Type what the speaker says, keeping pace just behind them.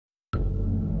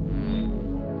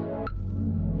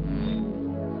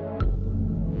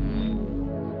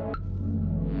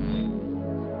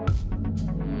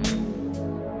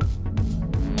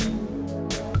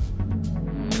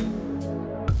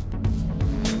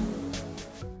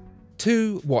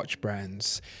Two watch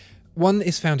brands. One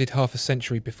is founded half a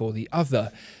century before the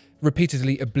other,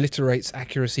 repeatedly obliterates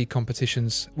accuracy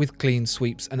competitions with clean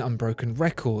sweeps and unbroken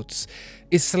records,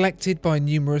 is selected by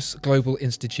numerous global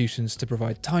institutions to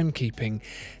provide timekeeping,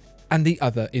 and the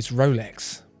other is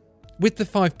Rolex. With the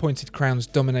five-pointed crown's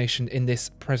domination in this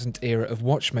present era of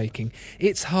watchmaking,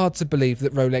 it's hard to believe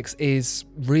that Rolex is,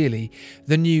 really,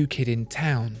 the new kid in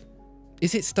town.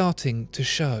 Is it starting to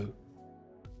show?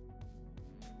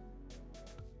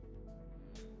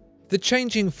 The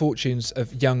changing fortunes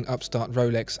of young upstart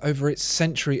Rolex over its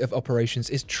century of operations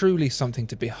is truly something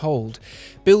to behold,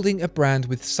 building a brand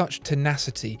with such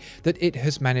tenacity that it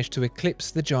has managed to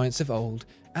eclipse the giants of old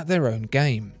at their own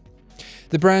game.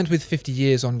 The brand with 50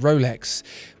 years on Rolex,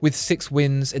 with 6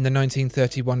 wins in the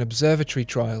 1931 observatory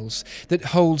trials, that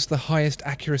holds the highest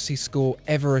accuracy score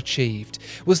ever achieved,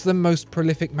 was the most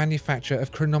prolific manufacturer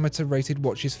of chronometer-rated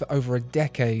watches for over a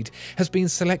decade, has been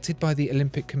selected by the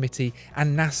Olympic Committee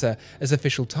and NASA as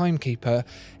official timekeeper,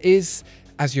 is,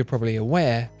 as you're probably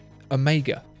aware,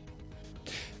 Omega.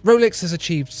 Rolex has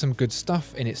achieved some good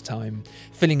stuff in its time,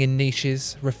 filling in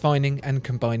niches, refining and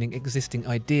combining existing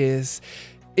ideas.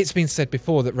 It's been said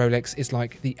before that Rolex is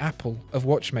like the Apple of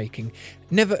watchmaking,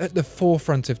 never at the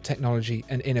forefront of technology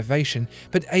and innovation,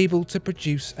 but able to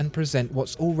produce and present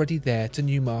what's already there to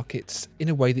new markets in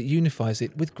a way that unifies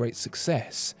it with great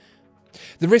success.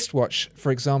 The wristwatch,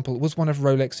 for example, was one of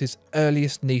Rolex's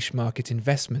earliest niche market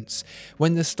investments,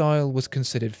 when the style was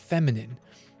considered feminine.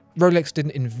 Rolex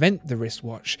didn't invent the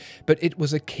wristwatch, but it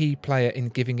was a key player in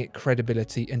giving it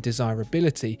credibility and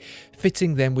desirability,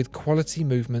 fitting them with quality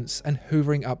movements and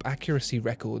hoovering up accuracy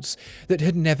records that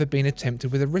had never been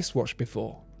attempted with a wristwatch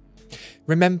before.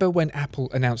 Remember when Apple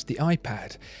announced the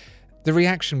iPad? The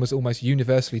reaction was almost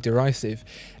universally derisive,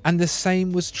 and the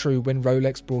same was true when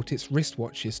Rolex brought its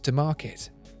wristwatches to market.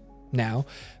 Now,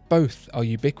 both are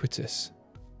ubiquitous.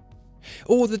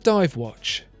 Or the dive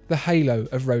watch, the halo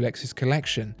of Rolex's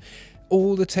collection.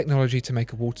 All the technology to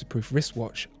make a waterproof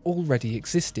wristwatch already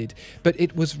existed, but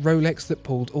it was Rolex that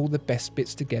pulled all the best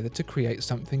bits together to create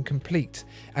something complete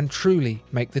and truly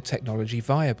make the technology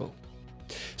viable.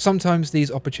 Sometimes these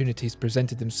opportunities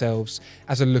presented themselves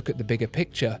as a look at the bigger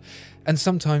picture, and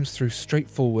sometimes through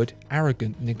straightforward,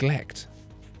 arrogant neglect.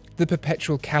 The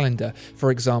Perpetual calendar,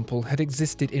 for example, had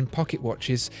existed in pocket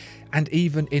watches and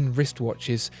even in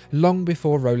wristwatches long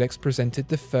before Rolex presented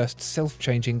the first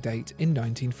self-changing date in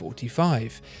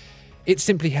 1945. It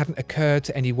simply hadn't occurred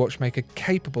to any watchmaker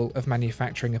capable of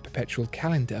manufacturing a perpetual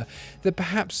calendar that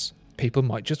perhaps people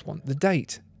might just want the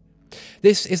date.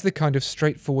 This is the kind of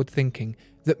straightforward thinking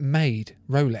that made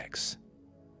Rolex.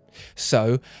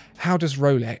 So, how does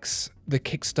Rolex, the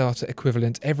Kickstarter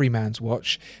equivalent everyman's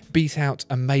watch, beat out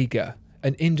Omega,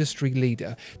 an industry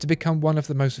leader, to become one of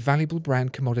the most valuable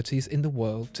brand commodities in the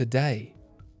world today?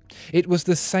 It was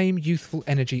the same youthful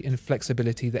energy and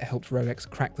flexibility that helped Rolex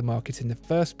crack the market in the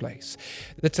first place,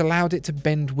 that allowed it to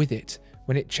bend with it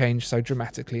when it changed so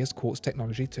dramatically as quartz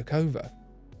technology took over.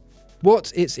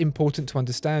 What it's important to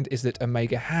understand is that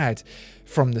Omega had,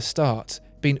 from the start,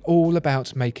 been all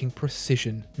about making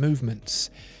precision movements.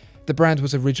 The brand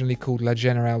was originally called La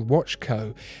Generale Watch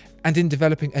Co., and in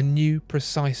developing a new,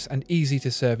 precise and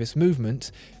easy-to-service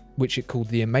movement, which it called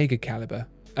the Omega caliber,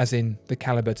 as in the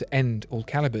caliber to end all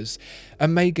calibers,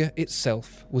 Omega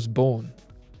itself was born.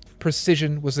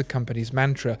 Precision was the company's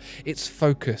mantra, its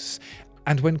focus,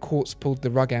 and when quartz pulled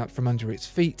the rug out from under its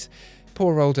feet,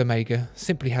 poor old Omega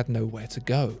simply had nowhere to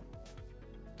go.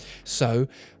 So,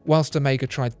 whilst Omega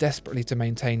tried desperately to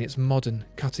maintain its modern,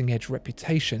 cutting-edge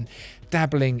reputation,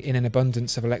 dabbling in an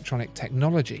abundance of electronic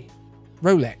technology,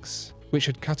 Rolex, which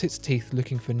had cut its teeth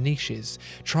looking for niches,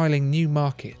 trialling new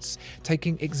markets,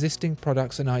 taking existing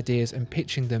products and ideas and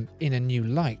pitching them in a new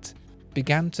light,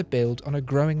 began to build on a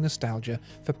growing nostalgia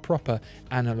for proper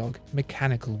analog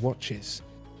mechanical watches.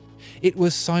 It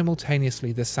was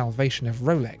simultaneously the salvation of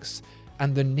Rolex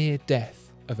and the near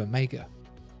death of Omega.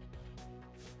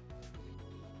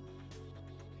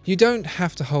 You don't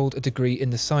have to hold a degree in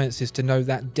the sciences to know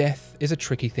that death is a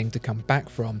tricky thing to come back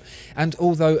from, and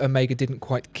although Omega didn't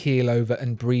quite keel over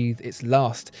and breathe its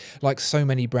last, like so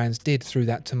many brands did through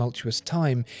that tumultuous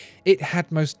time, it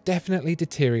had most definitely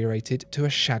deteriorated to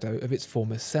a shadow of its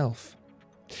former self.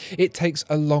 It takes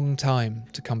a long time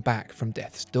to come back from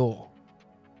death's door.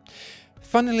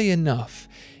 Funnily enough,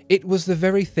 it was the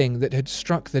very thing that had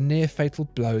struck the near-fatal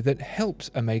blow that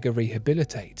helped Omega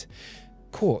rehabilitate: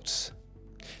 quartz.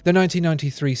 The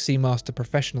 1993 Seamaster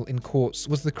Professional in quartz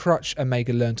was the crutch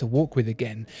Omega learned to walk with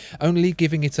again, only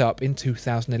giving it up in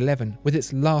 2011 with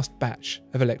its last batch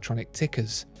of electronic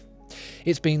tickers.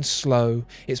 It's been slow,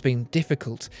 it's been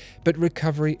difficult, but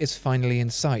recovery is finally in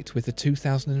sight with the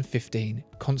 2015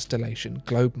 Constellation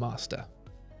Globemaster.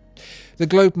 The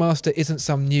Globemaster isn't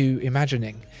some new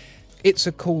imagining. It's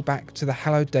a callback to the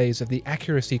hallowed days of the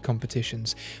accuracy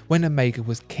competitions when Omega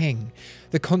was king,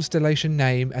 the Constellation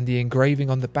name and the engraving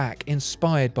on the back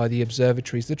inspired by the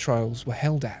observatories the trials were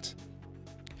held at.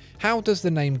 How does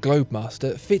the name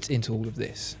Globemaster fit into all of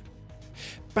this?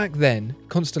 Back then,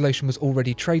 Constellation was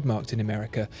already trademarked in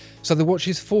America, so the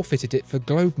watches forfeited it for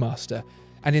Globemaster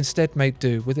and instead made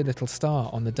do with a little star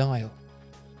on the dial.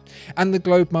 And the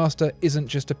Globemaster isn't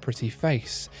just a pretty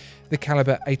face. The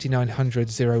caliber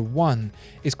 8900-01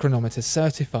 is chronometer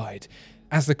certified,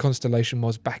 as the Constellation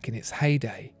was back in its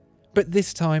heyday, but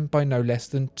this time by no less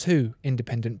than two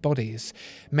independent bodies,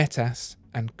 Metas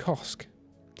and Kosk.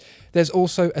 There's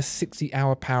also a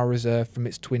 60-hour power reserve from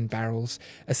its twin barrels,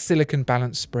 a silicon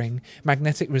balance spring,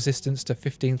 magnetic resistance to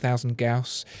 15,000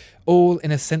 Gauss, all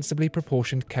in a sensibly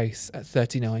proportioned case at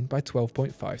 39 by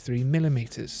 12.53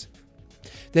 millimeters.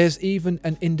 There's even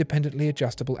an independently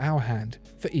adjustable hour hand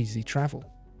for easy travel.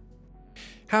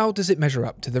 How does it measure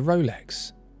up to the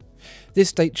Rolex?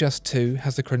 This DateJust 2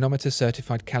 has the chronometer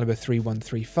certified caliber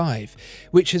 3135,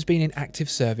 which has been in active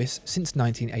service since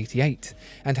 1988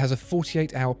 and has a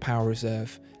 48-hour power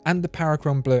reserve and the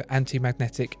Parachron Bleu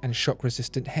anti-magnetic and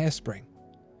shock-resistant hairspring.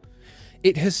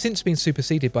 It has since been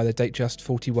superseded by the DateJust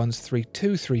 41's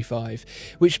 3235,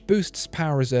 which boosts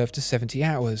power reserve to 70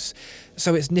 hours,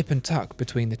 so it's nip and tuck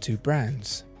between the two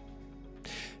brands.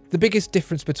 The biggest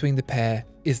difference between the pair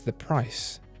is the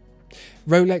price.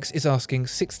 Rolex is asking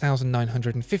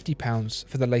 £6,950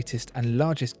 for the latest and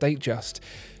largest DateJust,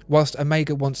 whilst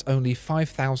Omega wants only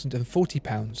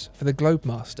 £5,040 for the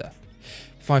Globemaster,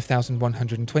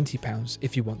 £5,120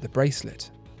 if you want the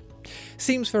bracelet.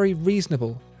 Seems very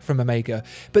reasonable from Omega,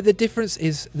 but the difference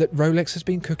is that Rolex has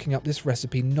been cooking up this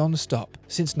recipe non-stop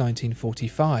since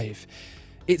 1945.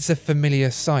 It's a familiar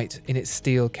sight in its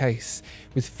steel case,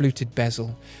 with fluted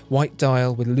bezel, white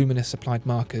dial with luminous applied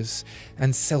markers,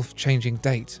 and self-changing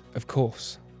date, of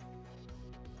course.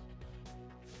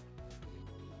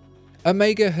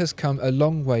 Omega has come a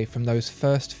long way from those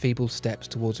first feeble steps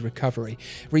towards recovery,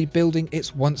 rebuilding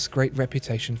its once great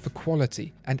reputation for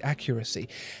quality and accuracy,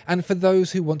 and for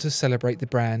those who want to celebrate the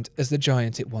brand as the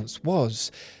giant it once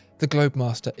was, the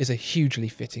Globemaster is a hugely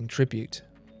fitting tribute.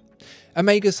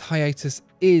 Omega's hiatus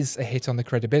is a hit on the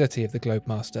credibility of the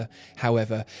Globemaster,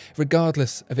 however,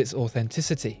 regardless of its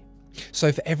authenticity.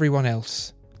 So for everyone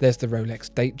else, there's the Rolex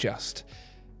DateJust,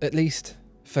 at least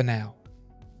for now.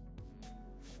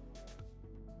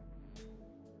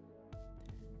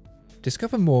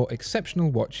 Discover more exceptional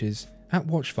watches at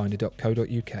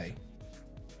watchfinder.co.uk.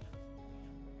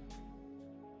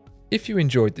 If you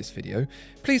enjoyed this video,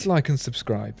 please like and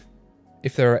subscribe.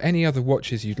 If there are any other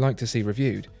watches you'd like to see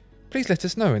reviewed, please let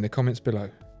us know in the comments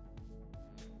below.